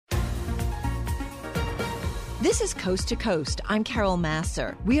This is Coast to Coast. I'm Carol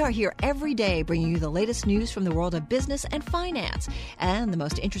Masser. We are here every day bringing you the latest news from the world of business and finance and the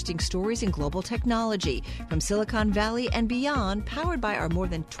most interesting stories in global technology from Silicon Valley and beyond, powered by our more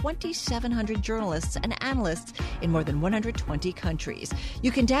than 2,700 journalists and analysts in more than 120 countries. You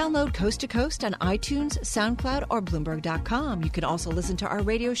can download Coast to Coast on iTunes, SoundCloud, or Bloomberg.com. You can also listen to our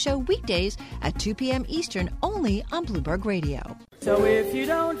radio show weekdays at 2 p.m. Eastern only on Bloomberg Radio. So if you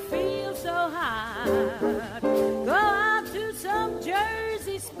don't feel so hot, go out to some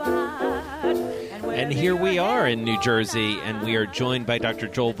Jersey spot. And here we are in New Jersey, and we are joined by Dr.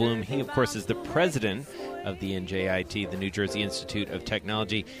 Joel Bloom. He, of course, is the president of the NJIT, the New Jersey Institute of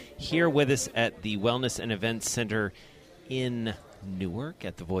Technology, here with us at the Wellness and Events Center in Newark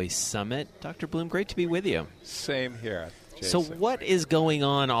at the Voice Summit. Dr. Bloom, great to be with you. Same here, Jason. So what is going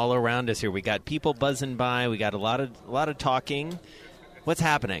on all around us here? We got people buzzing by. We got a lot of talking. What's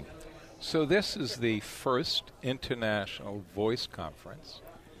happening? So this is the first international voice conference.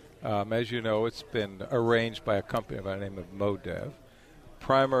 As you know, it's been arranged by a company by the name of MoDev.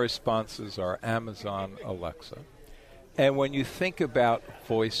 Primary sponsors are Amazon, Alexa. And when you think about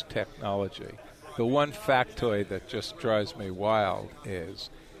voice technology, the one factoid that just drives me wild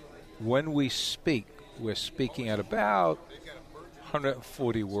is when we speak, we're speaking at about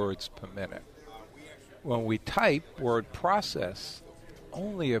 140 words per minute. When we type, word process,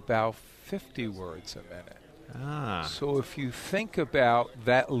 only about 50 words a minute. So if you think about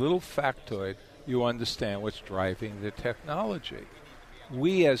that little factoid, you understand what's driving the technology.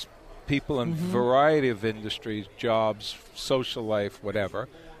 We as people in a variety of industries, jobs, social life, whatever,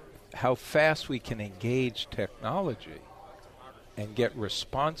 how fast we can engage technology and get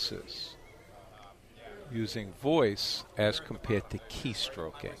responses using voice as compared to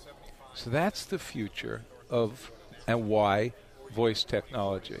keystroking. So that's the future of and why voice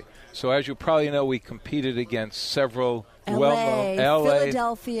technology. So as you probably know, we competed against several well-known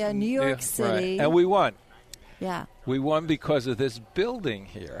Philadelphia, New York City. Right. And we won. Yeah. We won because of this building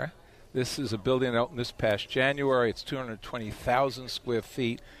here. This is a building that opened this past January. It's 220,000 square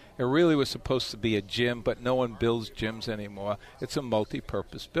feet. It really was supposed to be a gym, but no one builds gyms anymore. It's a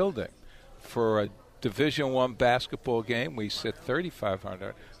multi-purpose building. For a Division I basketball game, we sit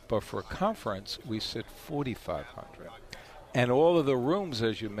 3,500, but for a conference, we sit 4,500. And all of the rooms,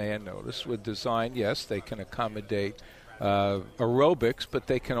 as you may have noticed, were designed, yes, they can accommodate aerobics, but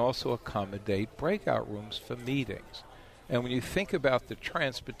they can also accommodate breakout rooms for meetings. And when you think about the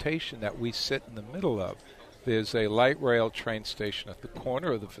transportation that we sit in the middle of, there's a light rail train station at the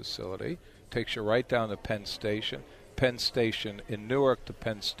corner of the facility, takes you right down to Penn Station. Penn Station in Newark to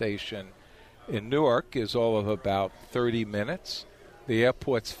Penn Station in Newark is all of about 30 minutes. The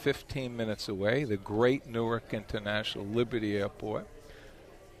airport's 15 minutes away, the great Newark International Liberty Airport.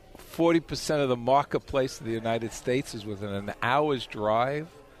 40% of the marketplace of the United States is within an hour's drive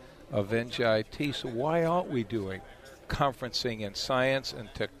of NJIT. So why aren't we doing conferencing in science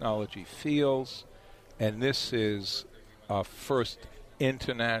and technology fields? And this is our first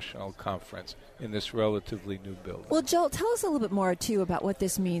international conference in this relatively new building. Well, Joel, tell us a little bit more, too, about what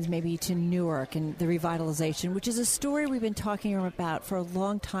this means maybe to Newark and the revitalization, which is a story we've been talking about for a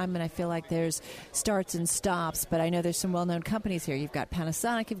long time, and I feel like there's starts and stops, but I know there's some well-known companies here. You've got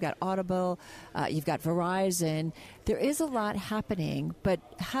Panasonic, you've got Audible, you've got Verizon. There is a lot happening, but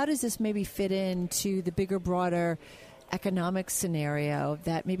how does this maybe fit into the bigger, broader economic scenario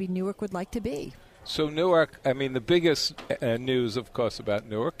that maybe Newark would like to be? So Newark, I mean, the biggest news, of course, about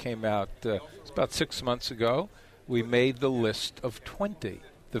Newark came out it's about 6 months ago. We made the list of 20,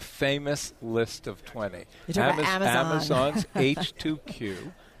 the famous list of 20. Amazon's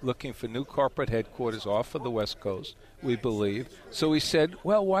H2Q, looking for new corporate headquarters off of the West Coast, we believe. So we said,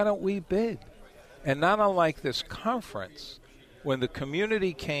 well, why don't we bid? And not unlike this conference, when the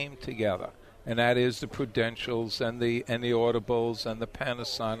community came together, and that is the Prudentials and the Audibles and the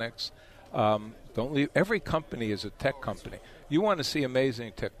Panasonics, don't leave. Every company is a tech company. You want to see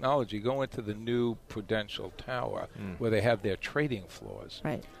amazing technology, go into the new Prudential Tower where they have their trading floors.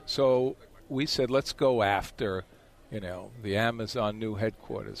 Right. So we said, let's go after, the Amazon new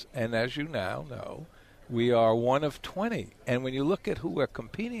headquarters. And as you now know, we are one of 20. And when you look at who we're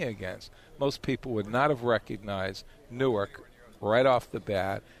competing against, most people would not have recognized Newark right off the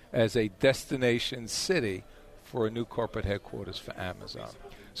bat as a destination city for a new corporate headquarters for Amazon.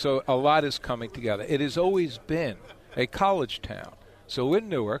 So a lot is coming together. It has always been a college town. So in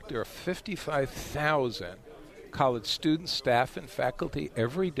Newark, there are 55,000 college students, staff, and faculty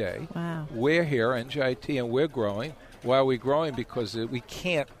every day. Wow. We're here, NJIT, and we're growing. Why are we growing? Because we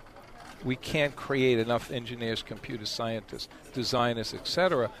can't we can't create enough engineers, computer scientists, designers,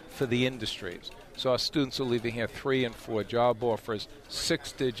 etc. for the industries. So our students are leaving here 3 and 4 job offers,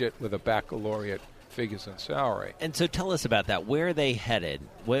 6-digit with a baccalaureate figures in salary. And so tell us about that. Where are they headed?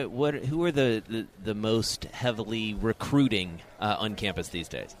 Who are the most heavily recruiting on campus these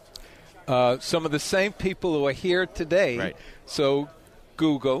days? Some of the same people who are here today. Right. So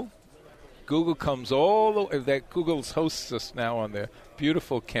Google comes all the way. Google hosts us now on their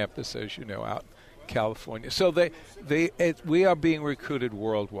beautiful campus, as you know, out in California. So we are being recruited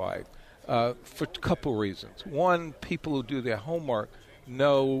worldwide for a couple reasons. One, people who do their homework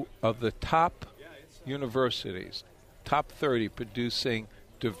know of the top universities, top 30 producing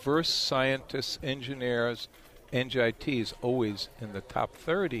diverse scientists, engineers. NJIT is always in the top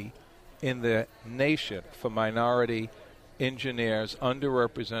 30 in the nation for minority engineers,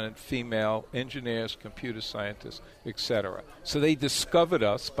 underrepresented female engineers, computer scientists, etc. So they discovered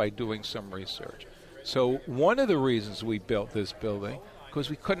us by doing some research. So one of the reasons we built this building, because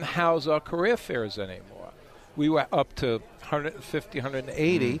we couldn't house our career fairs anymore. We were up to 150,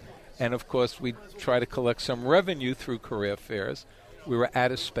 180, and of course we try to collect some revenue through career fairs. We were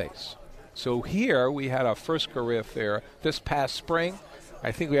out of space. So here we had our first career fair this past spring.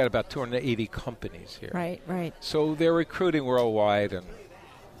 I think we had about 280 companies here. Right. So they're recruiting worldwide, and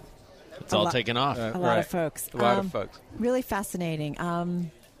it's all taken off. A lot of folks. A lot of folks. Really fascinating.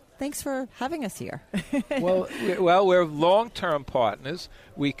 Thanks for having us here. Well, we're long-term partners.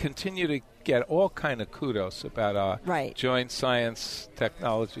 We continue to get all kind of kudos about our joint science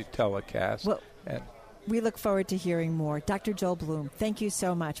technology telecast. Well, we look forward to hearing more. Dr. Joel Bloom, thank you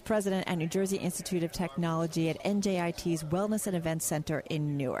so much. President at New Jersey Institute of Technology at NJIT's Wellness and Events Center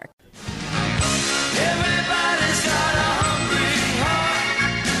in Newark. Everybody's got a hungry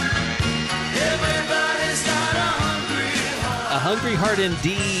heart. Everybody's got a hungry heart. A hungry heart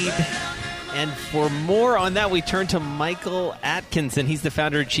indeed. And for more on that, we turn to Michael Atkinson. He's the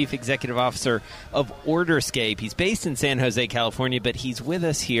founder and chief executive officer of Orderscape. He's based in San Jose, California, but he's with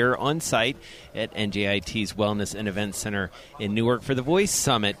us here on site at NJIT's Wellness and Events Center in Newark for the Voice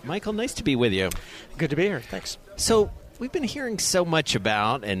Summit. Michael, nice to be with you. Good to be here. Thanks. So we've been hearing so much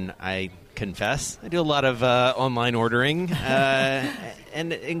about, and I confess, I do a lot of online ordering,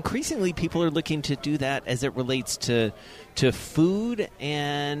 and increasingly people are looking to do that as it relates to food.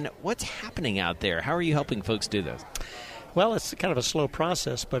 And what's happening out there? How are you helping folks do this? Well, it's kind of a slow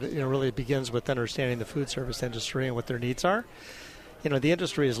process, but it really begins with understanding the food service industry and what their needs are. The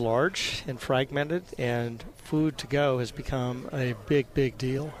industry is large and fragmented, and food to go has become a big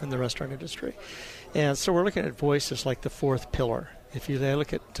deal in the restaurant industry. And so we're looking at voice as like the fourth pillar. If you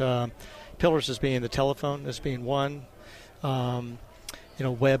look at pillars as being the telephone as being one,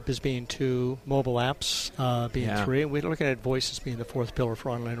 web as being 2, mobile apps being 3, and we're looking at voice as being the fourth pillar for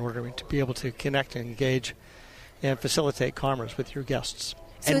online ordering, to be able to connect and engage and facilitate commerce with your guests.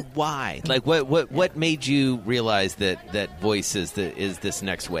 And why? Like, what made you realize that voice is this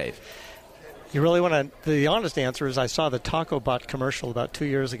next wave? You really want to? The honest answer is I saw the Taco Bot commercial about 2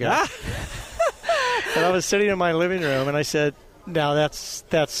 years ago, and I was sitting in my living room, and I said, "Now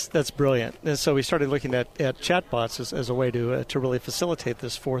that's brilliant." And so we started looking at chatbots as a way to really facilitate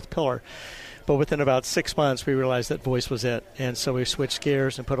this fourth pillar. But within about 6 months, we realized that voice was it, and so we switched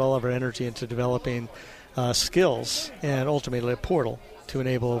gears and put all of our energy into developing skills and ultimately a portal to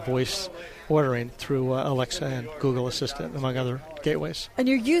enable voice ordering through Alexa and Google Assistant, among other gateways. And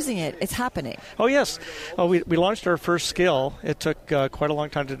you're using it. It's happening. Oh, yes. We launched our first skill. It took quite a long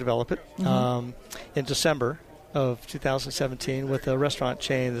time to develop it in December of 2017 with a restaurant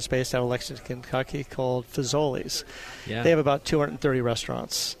chain that's based out of Lexington, Kentucky called Fazoli's. Yeah. They have about 230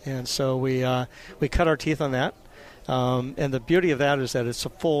 restaurants. And so we cut our teeth on that. And the beauty of that is that it's a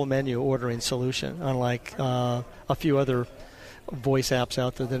full menu ordering solution, unlike a few other voice apps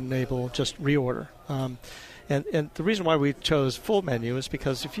out there that enable just reorder. And the reason why we chose full menu is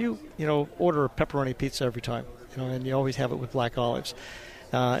because if you order a pepperoni pizza every time, and you always have it with black olives,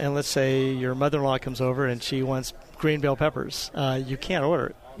 and let's say your mother-in-law comes over and she wants green bell peppers, you can't order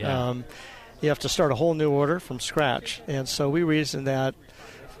it. Yeah. You have to start a whole new order from scratch. And so we reason that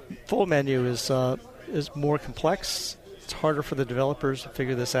full menu is more complex. It's harder for the developers to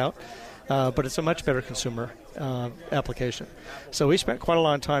figure this out, but it's a much better consumer application. So we spent quite a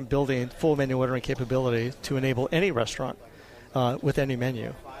long time building full menu ordering capability to enable any restaurant with any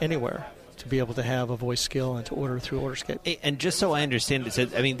menu anywhere to be able to have a voice skill and to order through Orderscape. And just so I understand it, so,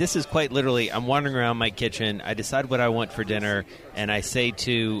 this is quite literally, I'm wandering around my kitchen, I decide what I want for dinner, and I say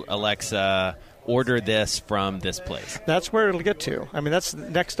to Alexa, order this from this place. That's where it'll get to. That's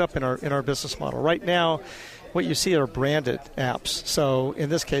next up in our business model. Right now, what you see are branded apps. So in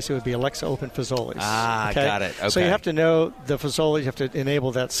this case, it would be Alexa Open Fazoli's. Got it. Okay. So you have to know the Fazoli. You have to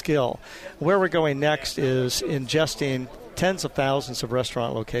enable that skill. Where we're going next is ingesting tens of thousands of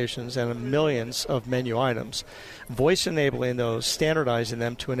restaurant locations and millions of menu items, voice enabling those, standardizing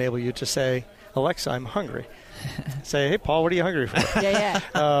them to enable you to say, Alexa, I'm hungry. Say, hey, Paul, what are you hungry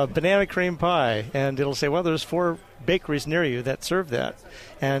for? Banana cream pie. And it'll say, well, there's 4 bakeries near you that serve that.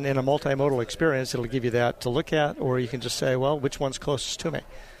 And in a multimodal experience, it'll give you that to look at, or you can just say, well, which one's closest to me?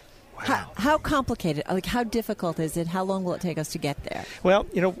 Wow. How complicated, like how difficult is it? How long will it take us to get there? Well,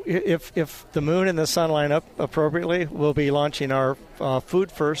 if the moon and the sun line up appropriately, we'll be launching our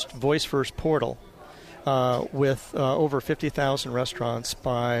food first, voice first portal with over 50,000 restaurants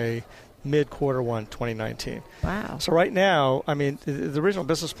by mid-quarter 1, 2019. Wow. So right now, I mean, the original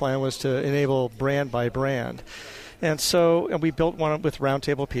business plan was to enable brand by brand. And so we built one with Round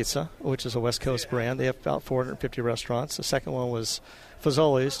Table Pizza, which is a West Coast brand. They have about 450 restaurants. The second one was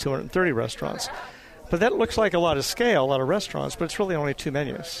Fazoli's, 230 restaurants. But that looks like a lot of scale, a lot of restaurants, but it's really only 2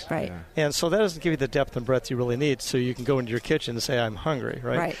 menus. Right. Yeah. And so that doesn't give you the depth and breadth you really need, so you can go into your kitchen and say, I'm hungry,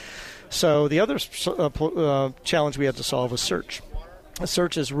 right? Right. So the other challenge we had to solve was search.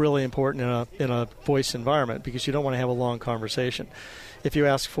 Search is really important in a voice environment because you don't want to have a long conversation. If you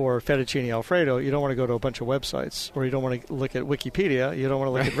ask for fettuccine Alfredo, you don't want to go to a bunch of websites, or you don't want to look at Wikipedia, you don't want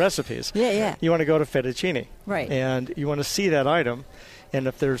to look at recipes. Yeah. You want to go to fettuccine. Right. And you want to see that item. And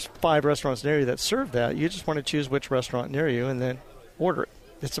if there's 5 restaurants near you that serve that, you just want to choose which restaurant near you and then order it.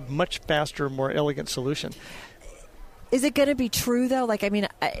 It's a much faster, more elegant solution. Is it going to be true, though? Like, I mean,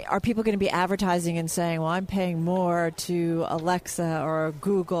 are people going to be advertising and saying, well, I'm paying more to Alexa or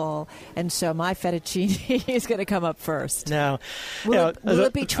Google, and so my fettuccine is going to come up first? Now, will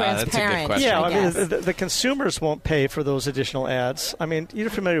it be transparent? That's a good question. Yeah, the consumers won't pay for those additional ads. I mean, you're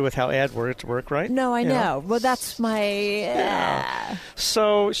familiar with how ad work, right? No, I know. Well, that's my... Yeah.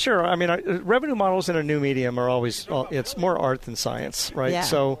 So, sure. I mean, revenue models in a new medium are always, it's more art than science, right? Yeah.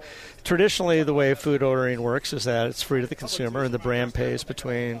 So traditionally, the way food ordering works is that it's free to the consumer, and the brand pays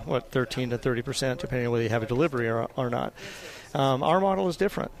between 13 to 30%, depending on whether you have a delivery or not. Our model is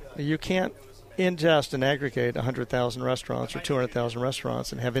different. You can't ingest and aggregate 100,000 restaurants or 200,000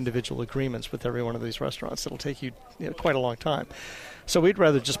 restaurants and have individual agreements with every one of these restaurants. It'll take you quite a long time. So we'd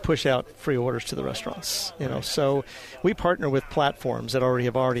rather just push out free orders to the restaurants. So we partner with platforms that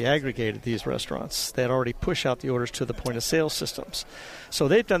have already aggregated these restaurants, that already push out the orders to the point of sale systems. So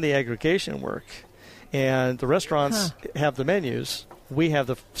they've done the aggregation work, and the restaurants have the menus. We have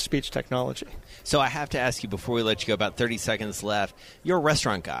the speech technology. So I have to ask you before we let you go, about 30 seconds left. You're a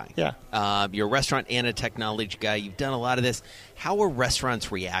restaurant guy. Yeah. You're a restaurant and a technology guy. You've done a lot of this. How are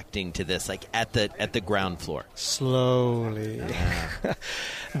restaurants reacting to this, like at the ground floor? Slowly.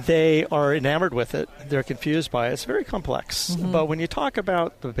 They are enamored with it. They're confused by it. It's very complex. Mm-hmm. But when you talk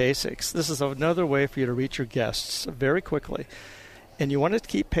about the basics, this is another way for you to reach your guests very quickly. And you want to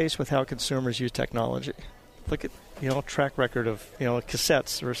keep pace with how consumers use technology. Look at track record of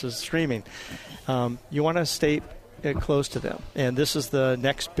cassettes versus streaming. You want to stay close to them, and this is the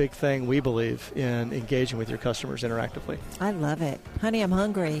next big thing we believe in engaging with your customers interactively. I love it, honey. I'm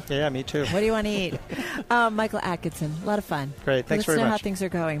hungry. Yeah, me too. What do you want to eat? Michael Atkinson, a lot of fun. Great, thanks very much. Let's know how things are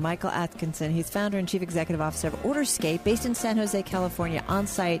going. Michael Atkinson, he's founder and chief executive officer of Orderscape, based in San Jose, California, on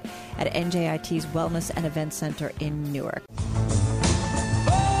site at NJIT's Wellness and Events Center in Newark.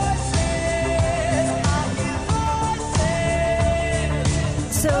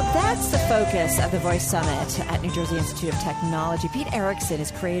 So that's the focus of the Voice Summit at New Jersey Institute of Technology. Pete Erickson is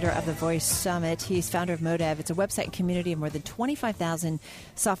creator of the Voice Summit. He's founder of Modev. It's a website and community of more than 25,000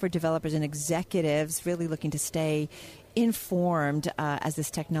 software developers and executives really looking to stay informed as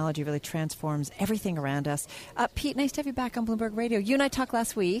this technology really transforms everything around us. Pete, nice to have you back on Bloomberg Radio. You and I talked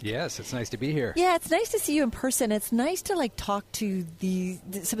last week. Yes, it's nice to be here. Yeah, it's nice to see you in person. It's nice to talk to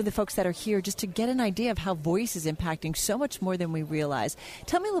some of the folks that are here just to get an idea of how voice is impacting so much more than we realize.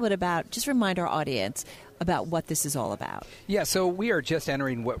 Tell me a little bit about, just remind our audience about what this is all about. Yeah, so we are just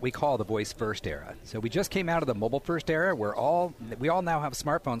entering what we call the voice first era. So we just came out of the mobile first era where we all now have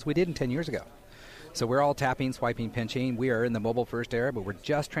smartphones. We didn't 10 years ago. So we're all tapping, swiping, pinching. We are in the mobile first era, but we're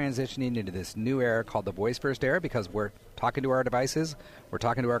just transitioning into this new era called the voice first era because we're talking to our devices, we're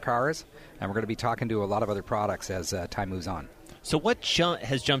talking to our cars, and we're going to be talking to a lot of other products as time moves on. So what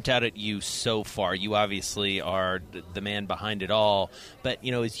has jumped out at you so far? You obviously are the man behind it all, but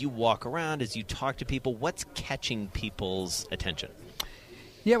as you walk around, as you talk to people, what's catching people's attention?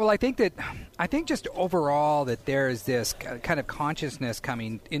 Yeah, well, I think just overall that there is this kind of consciousness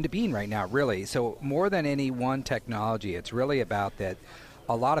coming into being right now, really. So more than any one technology, it's really about that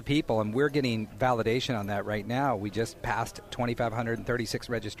a lot of people, and we're getting validation on that right now. We just passed 2,536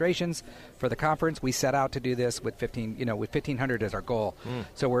 registrations for the conference. We set out to do this with 1,500 as our goal.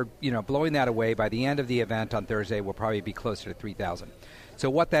 So we're, blowing that away. By the end of the event on Thursday, we'll probably be closer to 3,000. So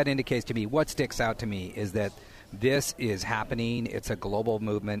what that indicates to me, what sticks out to me, is that this is happening. It's a global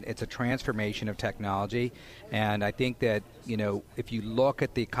movement. It's a transformation of technology. And I think that, if you look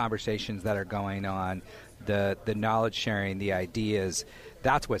at the conversations that are going on, the knowledge sharing, the ideas,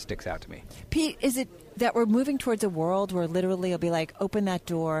 that's what sticks out to me. Pete, is it that we're moving towards a world where literally it'll be like, open that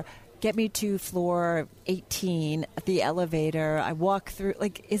door, get me to floor 18 at the elevator, I walk through,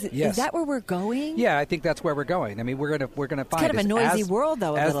 is that where we're going? Yeah, I think that's where we're going. I mean, we're going to find it's kind of a noisy world,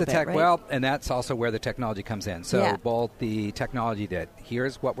 though, a little bit, right? Well, and that's also where the technology comes in. So both the technology that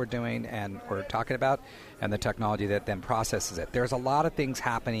hears what we're doing and we're talking about, and the technology that then processes it. There's a lot of things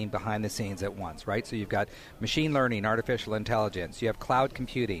happening behind the scenes at once, right? So you've got machine learning, artificial intelligence, you have cloud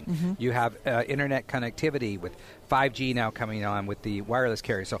computing, you have internet connectivity with 5G now coming on with the wireless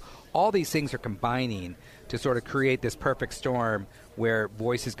carrier. So all these things are combining to sort of create this perfect storm where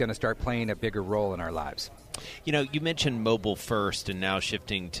voice is going to start playing a bigger role in our lives. You mentioned mobile first and now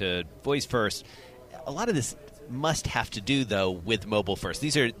shifting to voice first. A lot of this must have to do, though, with mobile first.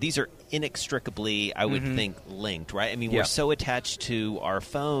 These are inextricably, I would think, linked, right? I mean, we're so attached to our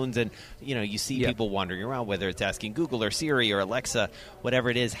phones, and you see people wandering around, whether it's asking Google or Siri or Alexa, whatever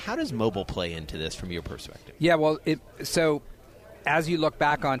it is. How does mobile play into this from your perspective? Yeah, well, so as you look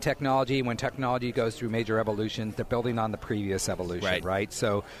back on technology, when technology goes through major evolutions, they're building on the previous evolution, right?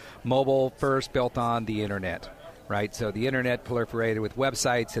 So mobile first built on the internet. Right, so the internet proliferated with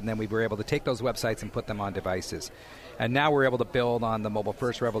websites, and then we were able to take those websites and put them on devices. And now we're able to build on the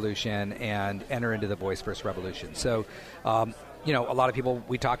mobile-first revolution and enter into the voice-first revolution. So, a lot of people,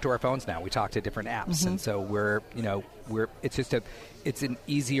 we talk to our phones now. We talk to different apps, and so it's an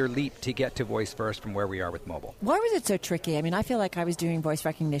easier leap to get to voice first from where we are with mobile. Why was it so tricky? I mean, I feel like I was doing voice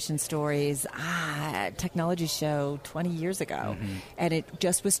recognition stories at a technology show 20 years ago, and it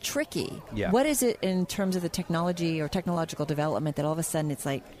just was tricky. Yeah. What is it in terms of the technology or technological development that all of a sudden it's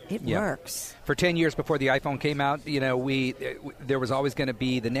like, it works? For 10 years before the iPhone came out, there was always going to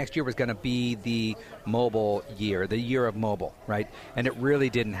be, the next year was going to be the mobile year, the year of mobile, right? And it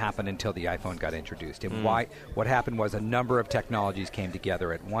really didn't happen until the iPhone got introduced. And what happened was a number of technologies came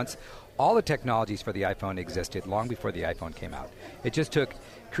together at once. All the technologies for the iPhone existed long before the iPhone came out. It just took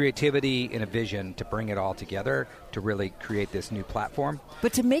creativity and a vision to bring it all together to really create this new platform.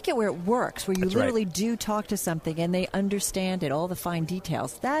 But to make it where it works, where you literally do talk to something and they understand it, all the fine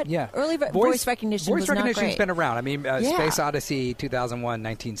details. That early voice recognition was not great. Voice recognition's been around. I mean, Space Odyssey 2001,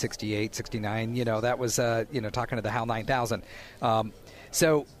 1968, 69, that was, talking to the HAL 9000.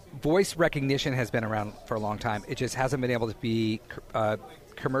 So voice recognition has been around for a long time. It just hasn't been able to be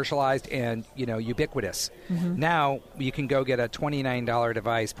commercialized and ubiquitous. Now you can go get a $29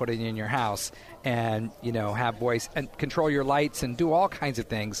 device, put it in your house, and have voice and control your lights and do all kinds of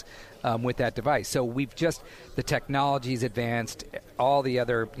things with that device. So the technology's advanced, all the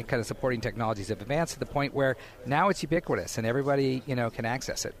other kind of supporting technologies have advanced to the point where now it's ubiquitous and everybody can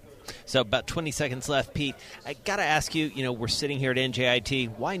access it. So about 20 seconds left, Pete. I got to ask you, we're sitting here at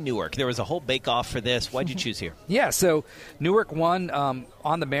NJIT. Why Newark? There was a whole bake-off for this. Why'd you choose here? Yeah, so Newark won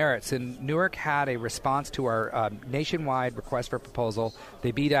on the merits, and Newark had a response to our nationwide request for proposal.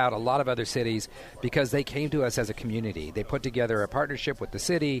 They beat out a lot of other cities because they came to us as a community. They put together a partnership with the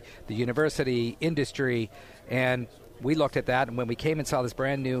city, the university, industry, and we looked at that, and when we came and saw this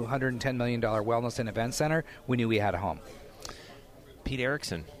brand new $110 million wellness and event center, we knew we had a home. Pete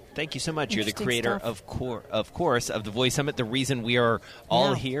Erickson, thank you so much. You're the creator, of course, of the Voice Summit, the reason we are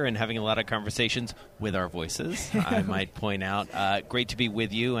all here and having a lot of conversations with our voices, I might point out. Great to be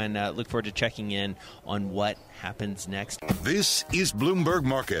with you, and look forward to checking in on what happens next. This is Bloomberg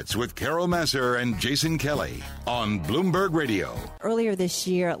Markets with Carol Masser and Jason Kelly on Bloomberg Radio. Earlier this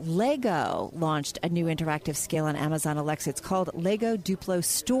year, Lego launched a new interactive skill on Amazon Alexa. It's called Lego Duplo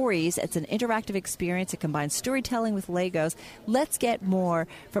Stories. It's an interactive experience. It combines storytelling with Legos. Let's get more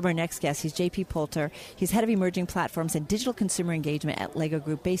from our next guest. He's JP Poulter. He's head of emerging platforms and digital consumer engagement at Lego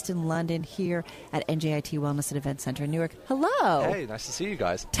Group, based in London, here at NJIT Wellness and Event Center in Newark. Hello. Hey, nice to see you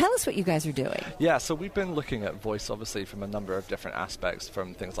guys. Tell us what you guys are doing. Yeah, so we've been looking at at voice, obviously, from a number of different aspects,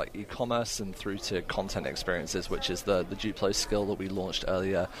 from things like e-commerce and through to content experiences, which is the Duplo skill that we launched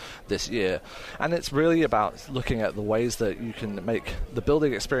earlier this year. And it's really about looking at the ways that you can make the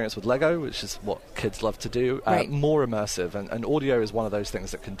building experience with Lego, which is what kids love to do, more immersive. And audio is one of those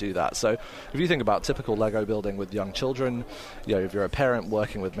things that can do that. So if you think about typical Lego building with young children, if you're a parent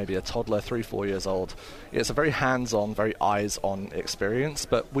working with maybe a toddler, 3-4 years old, it's a very hands-on, very eyes-on experience,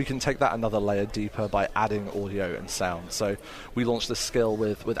 but we can take that another layer deeper by adding audio and sound. So we launched this skill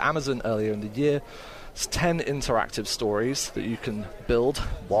with Amazon earlier in the year. It's 10 interactive stories that you can build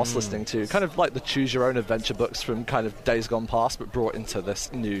whilst listening to, kind of like the choose-your-own-adventure books from kind of days gone past, but brought into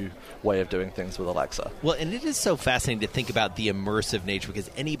this new way of doing things with Alexa. Well, and it is so fascinating to think about the immersive nature, because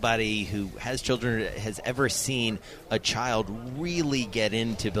anybody who has children has ever seen a child really get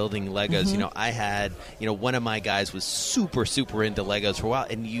into building Legos. I had, one of my guys was super, super into Legos for a while,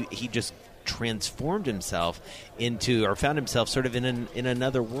 and he just transformed himself into, or found himself sort of in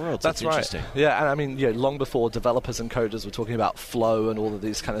another world. So That's right. Interesting. Yeah, and I mean, long before developers and coders were talking about flow and all of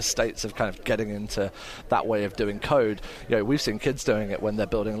these kind of states of kind of getting into that way of doing code, we've seen kids doing it when they're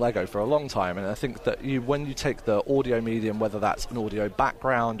building Lego for a long time. And I think that when you take the audio medium, whether that's an audio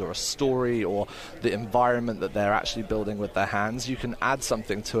background or a story or the environment that they're actually building with their hands, you can add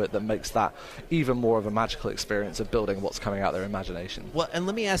something to it that makes that even more of a magical experience of building what's coming out their imagination. Well, and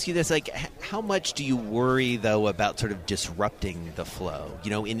let me ask you this, how much do you worry, though, about sort of disrupting the flow?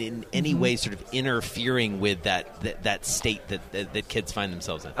 In any way, sort of interfering with that state that kids find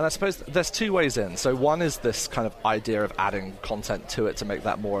themselves in? And I suppose there's two ways in. So one is this kind of idea of adding content to it to make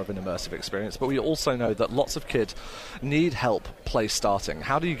that more of an immersive experience. But we also know that lots of kids need help play starting.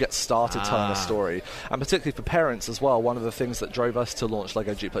 How do you get started telling a story? And particularly for parents as well, one of the things that drove us to launch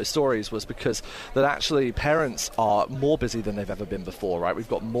Lego Duplo Stories was because that actually parents are more busy than they've ever been before, right? We've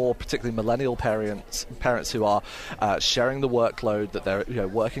got more, particularly millennial parents who are sharing the workload, that they're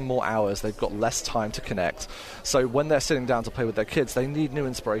working more hours, they've got less time to connect. So when they're sitting down to play with their kids, they need new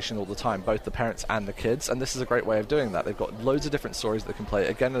inspiration all the time, both the parents and the kids, and this is a great way of doing that. They've got loads of different stories that can play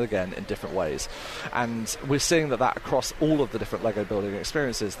again and again in different ways. And we're seeing that across all of the different Lego building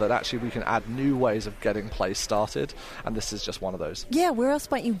experiences, that actually we can add new ways of getting play started, and this is just one of those. Yeah, where else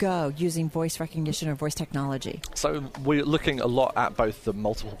might you go using voice recognition or voice technology? So we're looking a lot at both the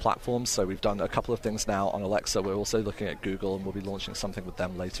multiple platforms. So we've done a couple of things now on Alexa. We're also looking at Google, and we'll be launching something with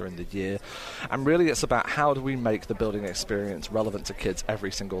them later in the year. And really it's about how do we make the building experience relevant to kids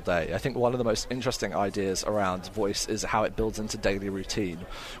every single day. I think one of the most interesting ideas around voice is how it builds into daily routine.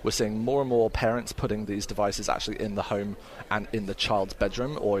 We're seeing more and more parents putting these devices actually in the home and in the child's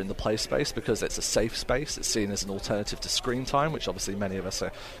bedroom or in the play space, because it's a safe space. It's seen as an alternative to screen time, which obviously many of us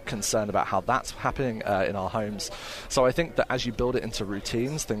are concerned about how that's happening in our homes. So I think that as you build it into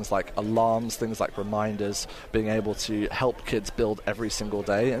routines, things like alarms, things like reminders, being able to help kids build every single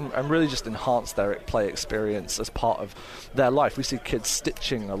day and really just enhance their play experience as part of their life. We see kids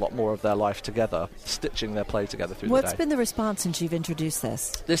stitching a lot more of their life together, stitching their play together through the day. What's been the response since you've introduced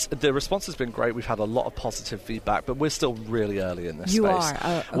this? The response has been great. We've had a lot of positive feedback, but we're still really early in this space. You are?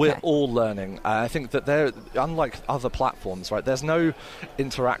 Okay. We're all learning. I think that they're, unlike other platforms, right, there's no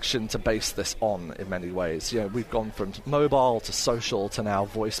interaction to base this on in many ways. We've gone from mobile to social to now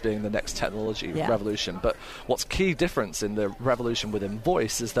voice being the next technology revolution. But what's key difference in the revolution within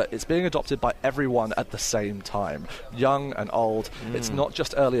voice is that it's being adopted by everyone at the same time, young and old. It's not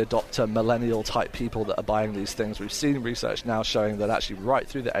just early adopter, millennial type people that are buying these things. We've seen research now showing that actually right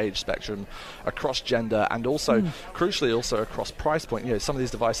through the age spectrum, across gender, and also crucially also across price point. Some of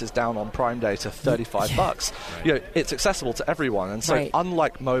these devices down on Prime Day to $35. Right. It's accessible to everyone, and so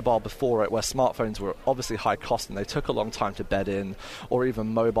unlike mobile before it, where smartphones were obviously high cost and they took a long time to bed in, or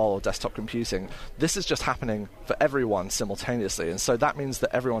even mobile or desktop computing, this is just happening for everyone simultaneously. And so that means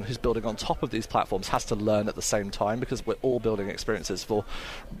that everyone who's building on top of these platforms has to learn at the same time, because we're all building experiences for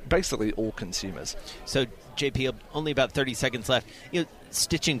basically all consumers. So JP, only about 30 seconds left.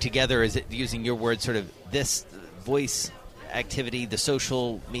 Stitching together, is it, using your words, sort of this voice activity, the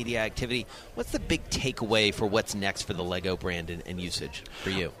social media activity, what's the big takeaway for what's next for the Lego brand and usage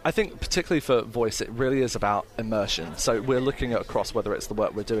for you? I think particularly for voice, it really is about immersion. So we're looking at across, whether it's the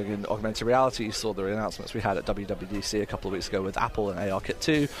work we're doing in augmented reality, you saw the announcements we had at WWDC a couple of weeks ago with Apple and ARKit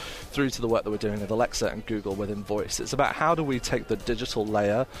 2, through to the work that we're doing with Alexa and Google within voice. It's about how do we take the digital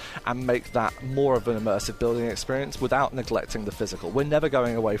layer and make that more of an immersive building experience without neglecting the physical. We're never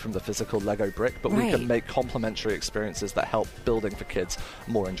going away from the physical Lego brick, but we can make complementary experiences that help building for kids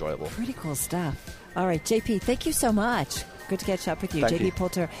more enjoyable. Pretty cool stuff. All right, JP, thank you so much. Good to catch up with you. Thank JP you.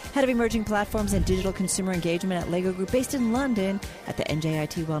 Poulter, Head of Emerging Platforms and Digital Consumer Engagement at Lego Group, based in London at the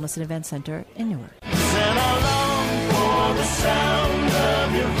NJIT Wellness and Event Center in Newark. and I long for the sound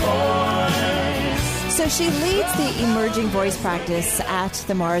of your voice. So she leads the emerging voice practice at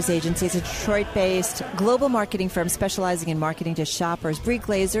the Mars Agency. It's a Detroit-based global marketing firm specializing in marketing to shoppers. Bree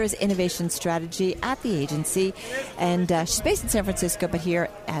Glaeser is innovation strategy at the agency, and she's based in San Francisco, but here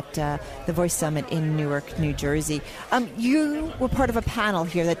at the Voice Summit in Newark, New Jersey. You were part of a panel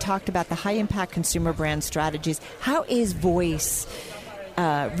here that talked about the high-impact consumer brand strategies. How is voice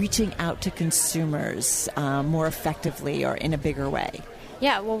reaching out to consumers more effectively or in a bigger way?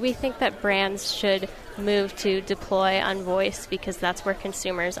 Yeah, well, we think that brands should move to deploy on voice because that's where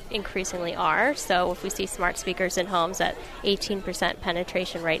consumers increasingly are. So if we see smart speakers in homes at 18%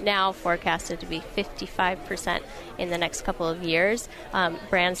 penetration right now, forecasted to be 55% in the next couple of years,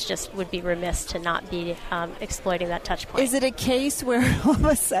 brands just would be remiss to not be exploiting that touch point. Is it a case where all of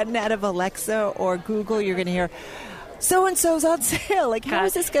a sudden out of Alexa or Google you're going to hear, so-and-so's on sale? Like, how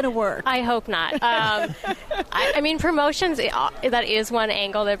is this going to work? I hope not. I mean, promotions, that is one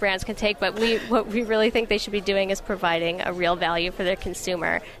angle that brands can take, but what we really think they should be doing is providing a real value for their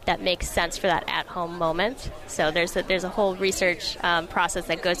consumer that makes sense for that at-home moment. So there's a whole research process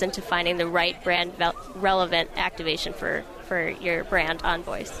that goes into finding the right brand relevant activation for your brand on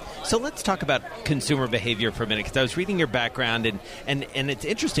voice. So let's talk about consumer behavior for a minute, because I was reading your background, and it's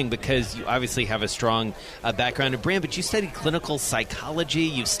interesting because you obviously have a strong background in brand, but you studied clinical psychology,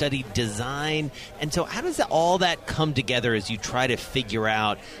 you've studied design, and so how does all that come together as you try to figure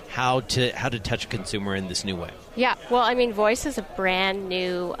out how to touch a consumer in this new way? Yeah, well, I mean, voice is a brand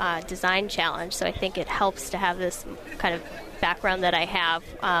new design challenge, so I think it helps to have this kind of background that I have.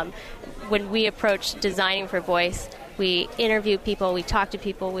 When we approach designing for voice, we interview people, we talk to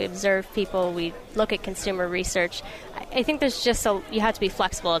people, we observe people, we look at consumer research. I think there's just you have to be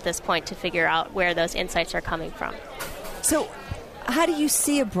flexible at this point to figure out where those insights are coming from. So how do you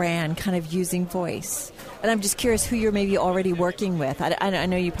see a brand kind of using voice? And I'm just curious who you're maybe already working with. I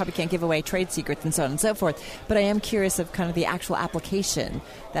know you probably can't give away trade secrets and so on and so forth, but I am curious of kind of the actual application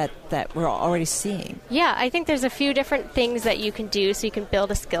that we're already seeing. Yeah, I think there's a few different things that you can do. So you can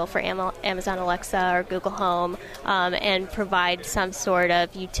build a skill for Amazon Alexa or Google Home and provide some sort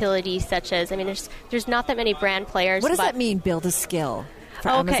of utility such as, I mean, there's not that many brand players. What does that mean, build a skill for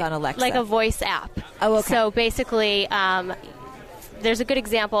Amazon Alexa? Like a voice app. Oh, okay. So basically, there's a good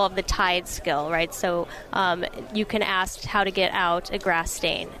example of the Tide skill, right? So you can ask how to get out a grass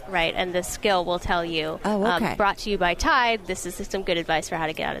stain, right? And the skill will tell you, brought to you by Tide, this is some good advice for how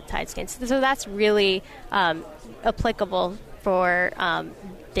to get out of Tide stain. So that's really applicable for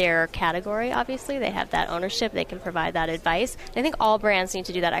their category, obviously. They have that ownership. They can provide that advice. And I think all brands need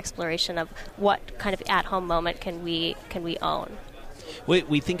to do that exploration of what kind of at-home moment can we own.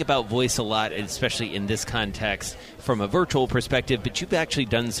 We think about voice a lot, especially in this context, from a virtual perspective, but you've actually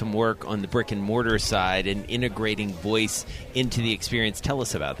done some work on the brick-and-mortar side and integrating voice into the experience. Tell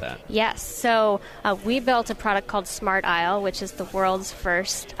us about that. Yes. So we built a product called Smart Aisle, which is the world's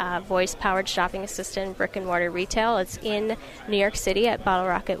first voice-powered shopping assistant in brick-and-mortar retail. It's in New York City at Bottle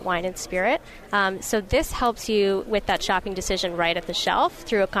Rocket Wine and Spirit. So this helps you with that shopping decision right at the shelf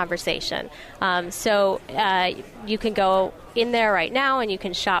through a conversation. So you can go in there right now and you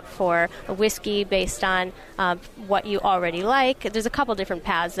can shop for a whiskey based on what you already like. There's a couple different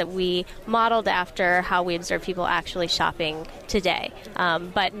paths that we modeled after how we observe people actually shopping today.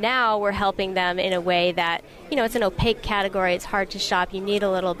 But now we're helping them in a way that, it's an opaque category. It's hard to shop. You need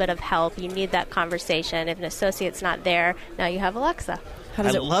a little bit of help. You need that conversation. If an associate's not there, now you have Alexa.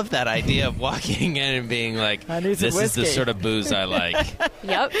 I love that idea of walking in and being like, this is the sort of booze I like.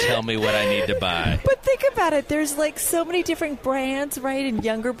 Yep. Tell me what I need to buy. But think about it. There's like so many different brands, right? And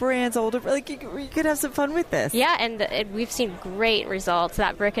younger brands, older. Like you could have some fun with this. Yeah, and we've seen great results.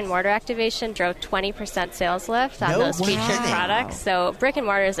 That brick and mortar activation drove 20% sales lift on those featured products. So brick and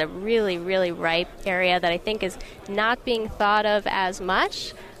mortar is a really, really ripe area that I think is not being thought of as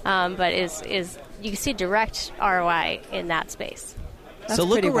much, but is you see direct ROI in that space. That's so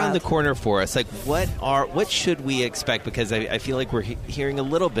look around wild. the corner for us. Like, what should we expect? Because I feel like we're hearing a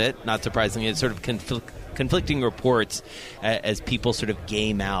little bit, not surprisingly, sort of conflicting reports as people sort of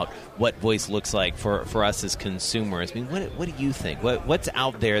game out what voice looks like for us as consumers. I mean, what do you think? What's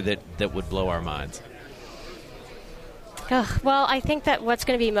out there that would blow our minds? Well, I think that what's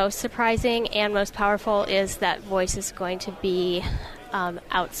going to be most surprising and most powerful is that voice is going to be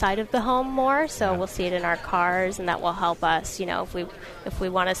outside of the home more, so we'll see it in our cars, and that will help us. If we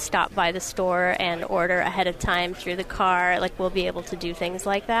want to stop by the store and order ahead of time through the car, like we'll be able to do things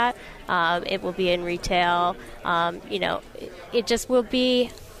like that. It will be in retail. It just will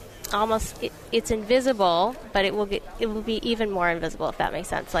be it's invisible, but it will be even more invisible, if that makes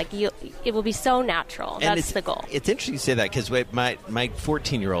sense. Like it will be so natural. And that's the goal. It's interesting you say that because my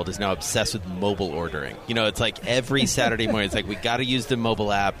 14-year-old is now obsessed with mobile ordering. It's like every Saturday morning, it's like we got to use the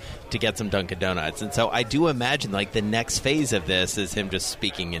mobile app to get some Dunkin' Donuts. And so I do imagine like the next phase of this is him just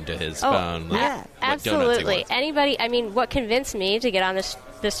speaking into his phone. Yeah, absolutely. Anybody, what convinced me to get on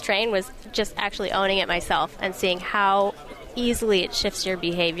this train was just actually owning it myself and seeing how easily it shifts your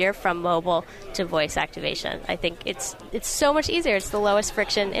behavior from mobile to voice activation. I think it's so much easier. It's the lowest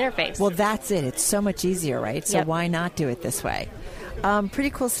friction interface. Well, that's it. It's so much easier, right? So why not do it this way? Pretty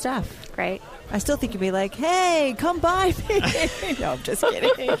cool stuff. Great. I still think you'd be like, hey, come by me. No, I'm just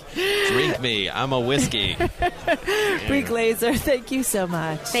kidding. Drink me. I'm a whiskey. Bree Glaeser, thank you so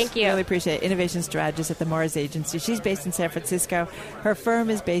much. Thank you. Really appreciate it. Innovation strategist at the Mars Agency. She's based in San Francisco. Her firm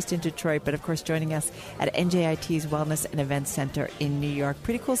is based in Detroit, but of course joining us at NJIT's Wellness and Events Center in New York.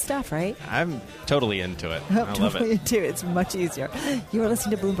 Pretty cool stuff, right? I'm totally into it. I love totally it. into it. It's much easier. You are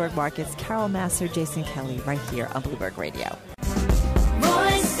listening to Bloomberg Markets. Carol Masser, Jason Kelly, right here on Bloomberg Radio.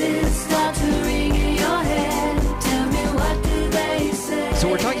 Voices start to ring in your head. Tell me, what do they say? So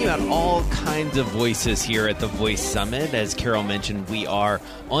we're talking about all kinds of voices here at the Voice Summit. As Carol mentioned, we are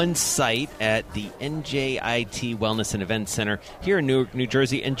on site at the NJIT Wellness and Events Center here in Newark, New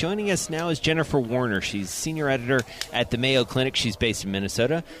Jersey. And joining us now is Jennifer Warner. She's senior editor at the Mayo Clinic. She's based in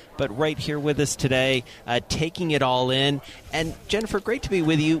Minnesota, but right here with us today, taking it all in. And Jennifer, great to be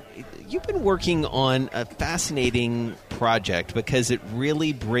with you. You've been working on a fascinating project because it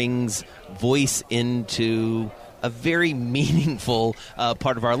really brings voice into a very meaningful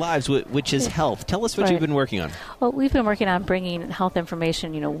part of our lives, which is health. Tell us what you've been working on. Well, we've been working on bringing health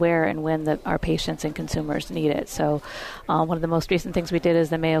information, where and when our patients and consumers need it. So one of the most recent things we did is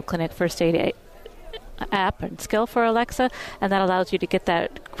the Mayo Clinic First Aid app and skill for Alexa, and that allows you to get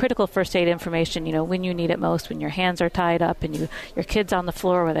that critical first aid information, when you need it most, when your hands are tied up and your kid's on the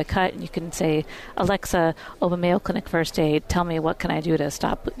floor with a cut, and you can say, Alexa, open Mayo Clinic First Aid, tell me what can I do to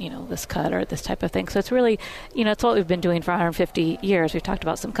stop, this cut or this type of thing. So it's really, it's what we've been doing for 150 years. We've talked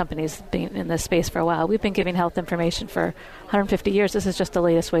about some companies being in this space for a while. We've been giving health information for 150 years. This is just the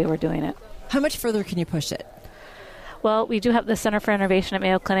latest way we're doing it. How much further can you push it? Well, we do have the Center for Innovation at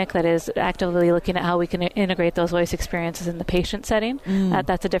Mayo Clinic that is actively looking at how we can integrate those voice experiences in the patient setting.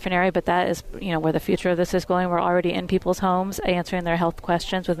 That's a different area, but that is where the future of this is going. We're already in people's homes answering their health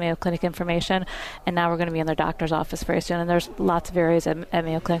questions with Mayo Clinic information, and now we're going to be in their doctor's office very soon. And there's lots of areas at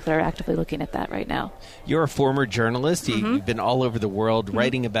Mayo Clinic that are actively looking at that right now. You're a former journalist. You've been all over the world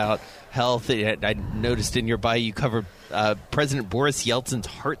writing about health. I noticed in your bio you covered President Boris Yeltsin's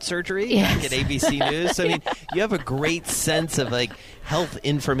heart surgery back at ABC News. So, you have a great sense of health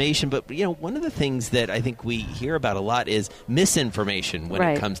information, but one of the things that I think we hear about a lot is misinformation when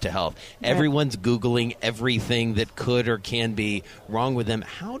it comes to health. Everyone's Googling everything that could or can be wrong with them.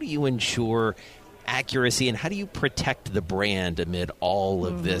 How do you ensure accuracy, and how do you protect the brand amid all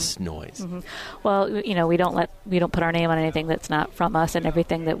of this noise? Well, we don't put our name on anything that's not from us, and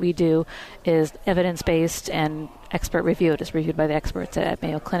everything that we do is evidence-based and expert reviewed. It's reviewed by the experts at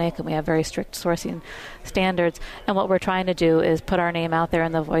Mayo Clinic, and we have very strict sourcing standards. And what we're trying to do is put our name out there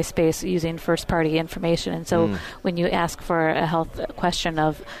in the voice space using first-party information. And so when you ask for a health question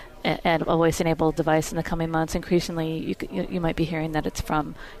of and a voice-enabled device in the coming months, increasingly you might be hearing that it's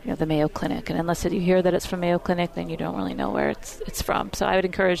from the Mayo Clinic. And unless you hear that it's from Mayo Clinic, then you don't really know where it's from. So I would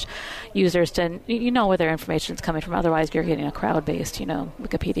encourage users to where their information is coming from. Otherwise, you're getting a crowd-based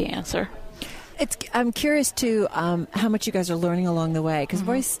Wikipedia answer. I'm curious too how much you guys are learning along the way, because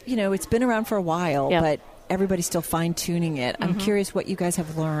voice, it's been around for a while, but everybody's still fine-tuning it. I'm curious what you guys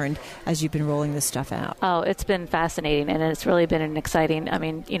have learned as you've been rolling this stuff out. Oh, it's been fascinating, and it's really been an exciting,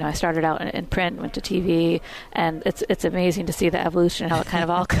 I started out in print, went to TV, and it's amazing to see the evolution, how it kind of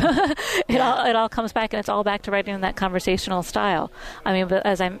all it all comes back, and it's all back to writing in that conversational style. But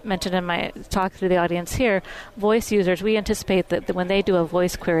as I mentioned in my talk to the audience here, voice users, we anticipate that when they do a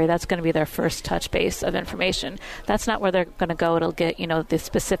voice query, that's going to be their first touch base of information. That's not where they're going to go. It'll get, the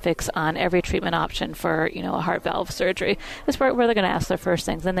specifics on every treatment option for, a heart valve surgery. That's where they're going to ask their first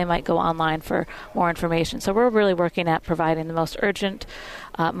things. Then they might go online for more information. So we're really working at providing the most urgent,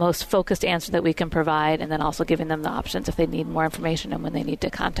 most focused answer that we can provide, and then also giving them the options if they need more information and when they need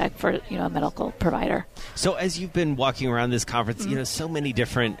to contact for a medical provider. So as you've been walking around this conference, so many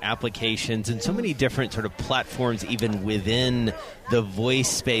different applications and so many different sort of platforms even within the voice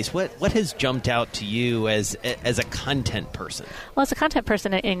space. What has jumped out to you as a content person? Well, as a content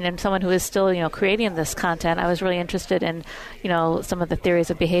person and someone who is still creating this content, I was really interested in some of the theories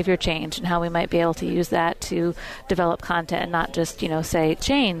of behavior change and how we might be able to use that to develop content and not just say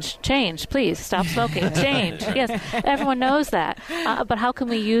change, please, stop smoking, change. Yes, everyone knows that. But how can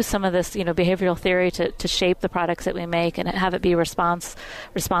we use some of this, behavioral theory to shape the products that we make and have it be responsive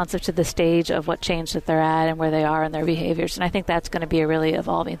to the stage of what change that they're at and where they are in their behaviors? And I think that's going to be a really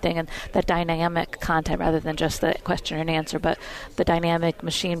evolving thing, and that dynamic content rather than just the question and answer, but the dynamic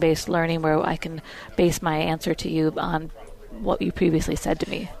machine-based learning where I can base my answer to you on what you previously said to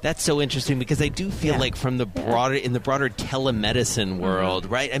me. That's so interesting, because I do feel like from the broader telemedicine world,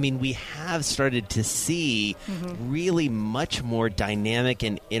 right? I mean, we have started to see really much more dynamic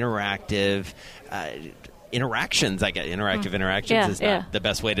and interactive interactions. I guess interactions is not the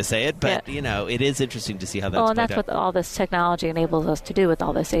best way to say it, but it is interesting to see how that's and that's what all this technology enables us to do with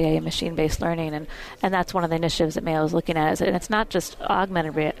all this AI and machine-based learning, and that's one of the initiatives that Mayo is looking at. And it's not just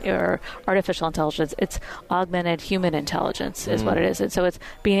augmented or artificial intelligence; it's augmented human intelligence is what it is. And so it's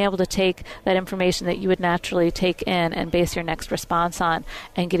being able to take that information that you would naturally take in and base your next response on,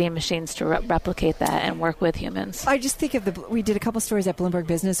 and getting machines to replicate that and work with humans. I just think of we did a couple stories at Bloomberg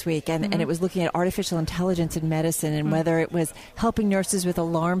Business Week, and it was looking at artificial intelligence in medicine and whether it was helping nurses with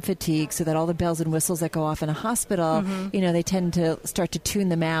alarm fatigue, so that all the bells and whistles that go off in a hospital, they tend to start to tune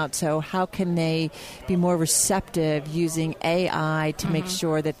them out. So how can they be more receptive using AI to make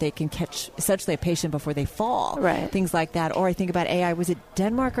sure that they can catch essentially a patient before they fall? Right. Things like that. Or I think about AI, was it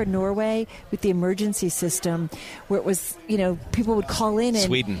Denmark or Norway with the emergency system where it was, people would call in and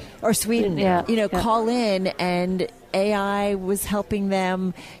Sweden, call in, and AI was helping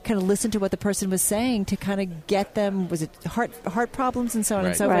them kind of listen to what the person was saying to kind of get them, was it heart problems and so on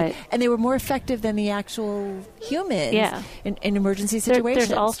and so forth. And they were more effective than the actual humans in emergency situations.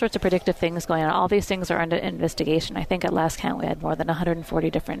 There's all sorts of predictive things going on. All these things are under investigation. I think at last count we had more than 140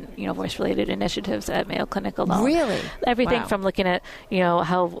 different voice-related initiatives at Mayo Clinic alone. Really? Everything from looking at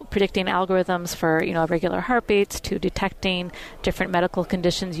how predicting algorithms for regular heartbeats to detecting different medical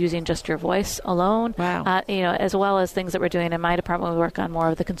conditions using just your voice alone. Wow. As well as things that we're doing in my department. We work on more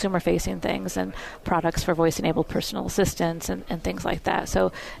of the consumer-facing things and products for voice-enabled personal assistants and things like that.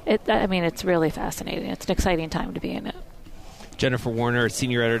 So, it's really fascinating. It's an exciting time to be in it. Jennifer Warner,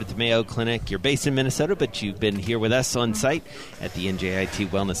 Senior Editor at the Mayo Clinic. You're based in Minnesota, but you've been here with us on site at the NJIT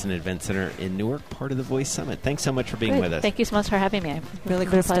Wellness and Event Center in Newark, part of the Voice Summit. Thanks so much for being with us. Thank you so much for having me. Really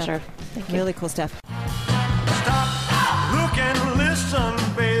cool pleasure. Thank you. Really cool stuff. Stop, look and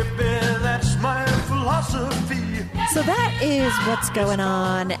listen, baby. That's my philosophy. So that is what's going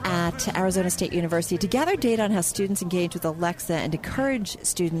on at Arizona State University. To gather data on how students engage with Alexa and encourage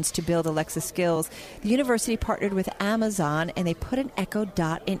students to build Alexa skills, the university partnered with Amazon, and they put an Echo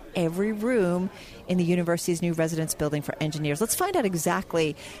Dot in every room in the university's new residence building for engineers. Let's find out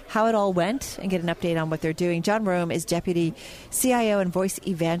exactly how it all went and get an update on what they're doing. John Rome is Deputy CIO and Voice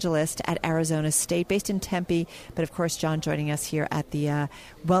Evangelist at Arizona State, based in Tempe. But, of course, John joining us here at the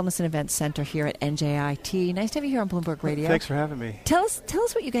Wellness and Events Center here at NJIT. Nice to have you here on Bloomberg Radio. Thanks for having me. Tell us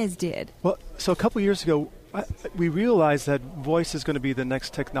what you guys did. Well, so a couple years ago, we realized that voice is going to be the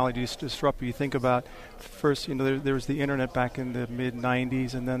next technology to disrupt. You think about first, there was the internet back in the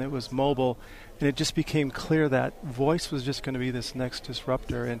mid-'90s, and then it was mobile, and it just became clear that voice was just going to be this next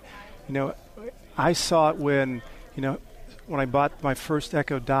disruptor. And I saw it when I bought my first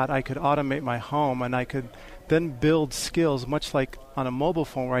Echo Dot, I could automate my home, and I could then build skills, much like on a mobile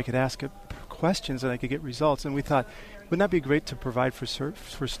phone, where I could ask it questions and I could get results. And we thought, wouldn't that be great to provide for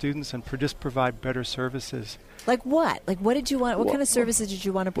students and just provide better services? Like what? Like what did you want? What kind of services did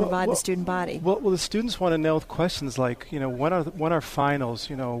you want to provide the student body? Well, the students want to know questions like, when are finals?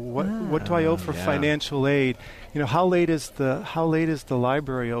 What do I owe for financial aid? How late is the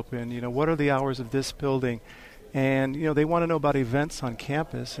library open? What are the hours of this building? And they want to know about events on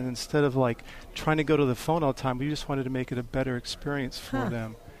campus. And instead of trying to go to the phone all the time, we just wanted to make it a better experience for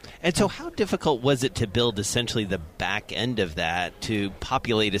them. And so how difficult was it to build essentially the back end of that to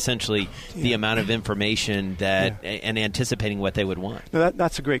populate essentially the amount of information that and anticipating what they would want? No,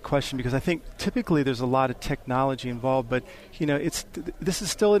 that's a great question, because I think typically there's a lot of technology involved, but this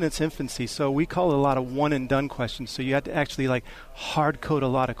is still in its infancy, so we call it a lot of one and done questions. So you had to actually hard code a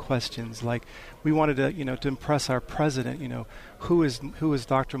lot of questions. Like we wanted to impress our president, who is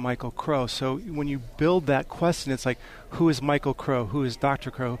Dr. Michael Crow? So when you build that question, it's like, who is Michael Crow? Who is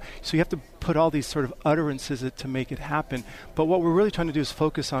Dr. Crow? So you have to put all these sort of utterances to make it happen. But what we're really trying to do is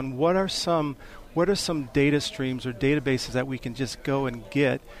focus on what are some what are some data streams or databases that we can just go and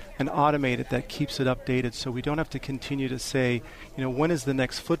get and automate it that keeps it updated, so we don't have to continue to say, when is the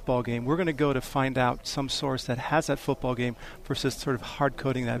next football game? We're going to go to find out some source that has that football game versus sort of hard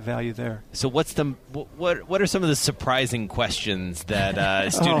coding that value there. So what are some of the surprising questions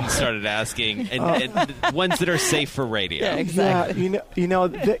that students started asking, and ones that are safe for radio? Yeah, exactly.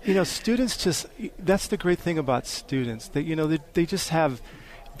 Yeah, students just, that's the great thing about students. That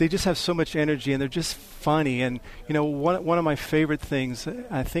they just have so much energy, and they're just funny. And one of my favorite things,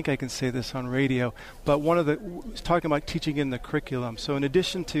 I think I can say this on radio, but talking about teaching in the curriculum. So in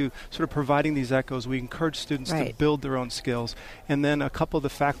addition to sort of providing these echoes, we encourage students to build their own skills. And then a couple of the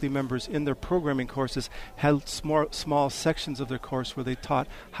faculty members in their programming courses had small sections of their course where they taught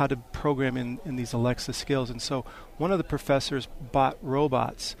how to program in these Alexa skills. And so one of the professors bought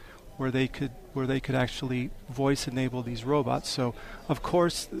robots where they could actually voice enable these robots. So, of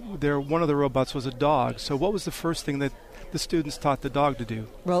course, one of the robots was a dog. So what was the first thing that the students taught the dog to do?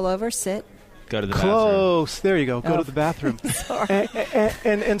 Roll over, sit. Go to the Close. bathroom. There you go. Go to the bathroom.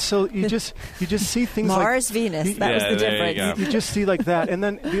 and so you just see things Mars, like Venus. That was the difference. You just see like that. And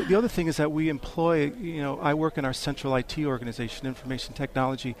then the other thing is that we employ, I work in our central IT organization, information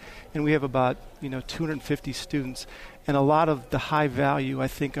technology, and we have about 250 students. And a lot of the high value, I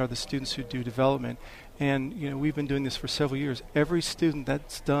think, are the students who do development. And, we've been doing this for several years. Every student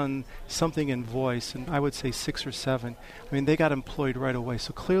that's done something in voice, and I would say 6 or 7, they got employed right away.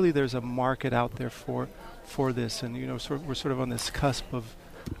 So clearly there's a market out there for this. And, we're sort of on this cusp of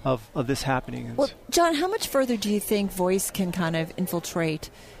this happening. Well, John, how much further do you think voice can kind of infiltrate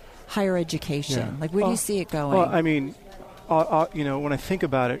higher education? Yeah. Like, where do you see it going? Well, when I think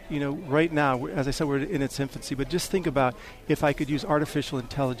about it, right now, as I said, we're in its infancy, but just think about if I could use artificial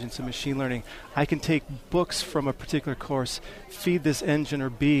intelligence and machine learning. I can take books from a particular course, feed this engine or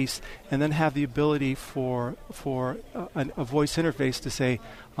beast, and then have the ability for a voice interface to say,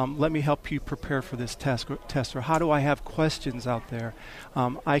 let me help you prepare for this test, or how do I have questions out there?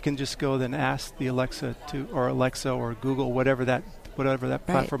 I can just go then ask the Alexa or Google, whatever that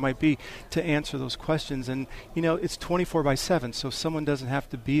platform might be, to answer those questions. And it's 24/7, so someone doesn't have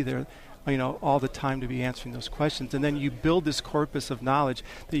to be there all the time to be answering those questions. And then you build this corpus of knowledge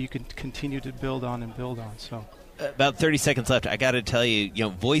that you can continue to build on. So about 30 seconds left. I got to tell you,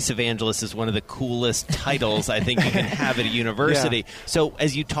 Voice Evangelist is one of the coolest titles I think you can have at a university. Yeah. So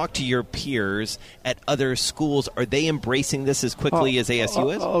as you talk to your peers at other schools, are they embracing this as quickly as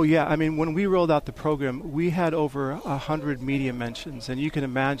ASU is? Oh, yeah. When we rolled out the program, we had over 100 media mentions, and you can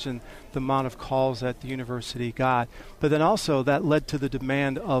imagine the amount of calls that the university got. But then also that led to the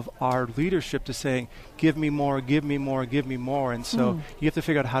demand of our leadership to saying, give me more, give me more, give me more. And so you have to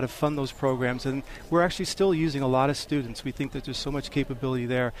figure out how to fund those programs. And we're actually still using a lot of students. We think that there's so much capability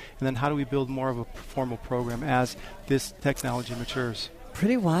there. And then how do we build more of a formal program as this technology matures?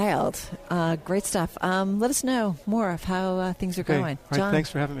 Pretty wild. Great stuff. Let us know more of how things are going. Right, John, thanks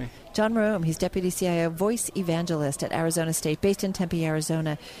for having me. John Rome, he's Deputy CIO Voice Evangelist at Arizona State, based in Tempe,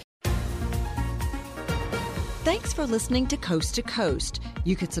 Arizona. Thanks for listening to Coast to Coast.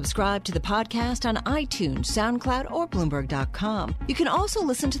 You can subscribe to the podcast on iTunes, SoundCloud, or Bloomberg.com. You can also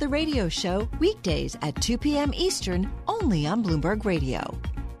listen to the radio show weekdays at 2 p.m. Eastern, only on Bloomberg Radio.